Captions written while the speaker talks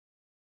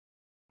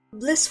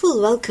Blissful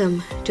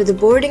welcome to the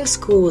boarding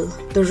school,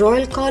 the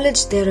Royal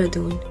College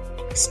Dehradun,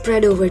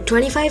 spread over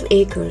 25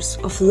 acres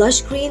of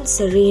lush green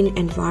serene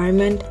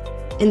environment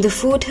in the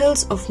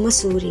foothills of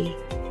Mussoorie.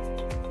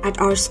 At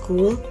our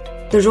school,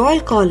 the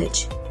Royal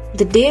College,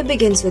 the day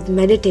begins with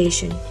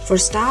meditation for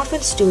staff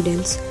and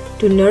students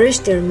to nourish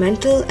their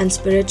mental and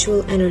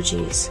spiritual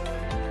energies.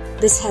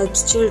 This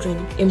helps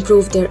children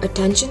improve their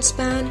attention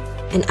span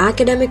and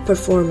academic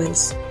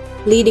performance,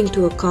 leading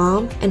to a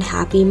calm and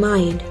happy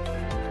mind.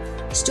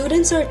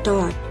 Students are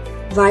taught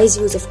wise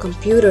use of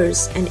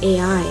computers and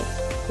AI,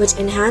 which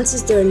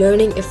enhances their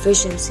learning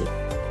efficiency.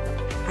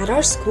 At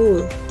our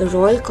school, the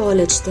Royal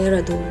College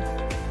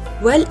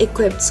Dehradun,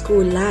 well-equipped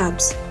school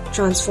labs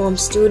transform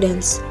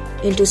students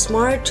into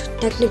smart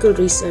technical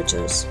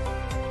researchers.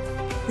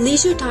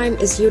 Leisure time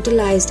is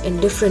utilized in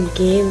different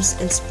games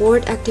and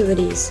sport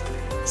activities,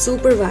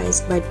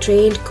 supervised by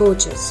trained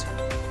coaches.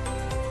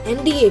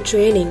 NDA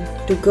training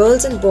to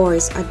girls and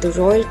boys at the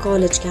Royal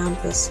College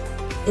campus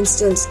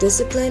instills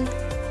discipline,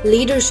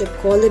 leadership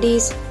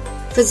qualities,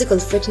 physical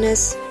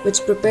fitness,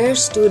 which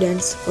prepares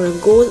students for a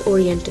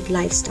goal-oriented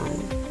lifestyle.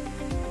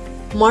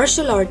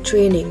 Martial art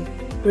training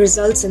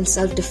results in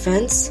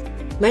self-defense,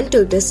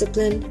 mental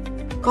discipline,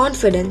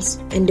 confidence,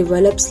 and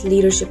develops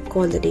leadership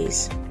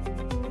qualities.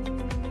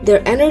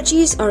 Their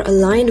energies are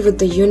aligned with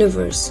the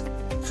universe,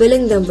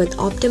 filling them with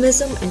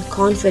optimism and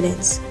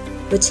confidence,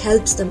 which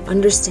helps them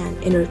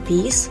understand inner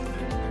peace,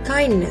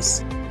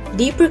 kindness,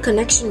 deeper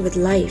connection with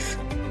life.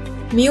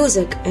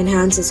 Music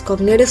enhances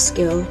cognitive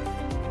skill,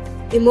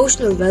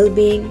 emotional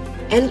well-being,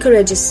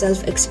 encourages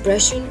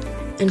self-expression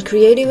and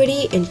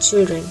creativity in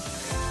children,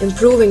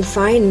 improving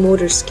fine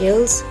motor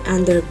skills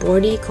and their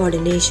body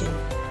coordination.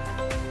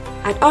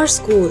 At our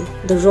school,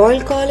 the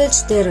Royal College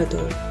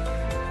Dehradun,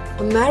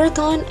 a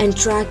marathon and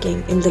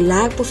trekking in the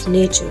lap of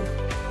nature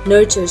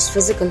nurtures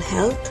physical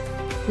health,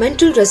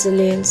 mental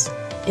resilience,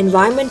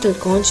 environmental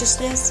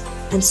consciousness,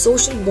 and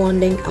social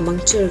bonding among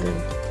children.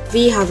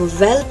 We have a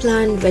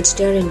well-planned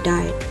vegetarian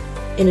diet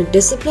in a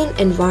disciplined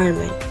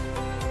environment,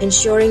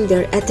 ensuring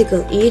their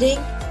ethical eating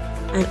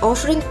and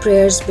offering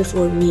prayers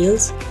before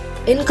meals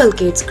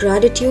inculcates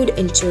gratitude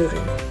in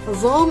children. A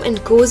warm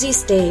and cozy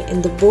stay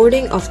in the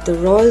boarding of the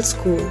Royal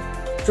School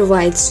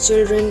provides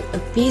children a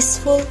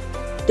peaceful,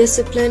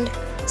 disciplined,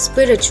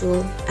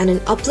 spiritual, and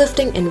an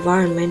uplifting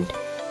environment,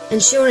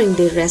 ensuring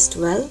they rest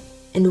well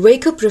and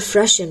wake up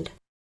refreshed,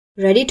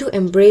 ready to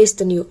embrace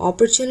the new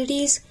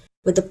opportunities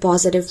with a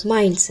positive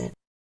mindset.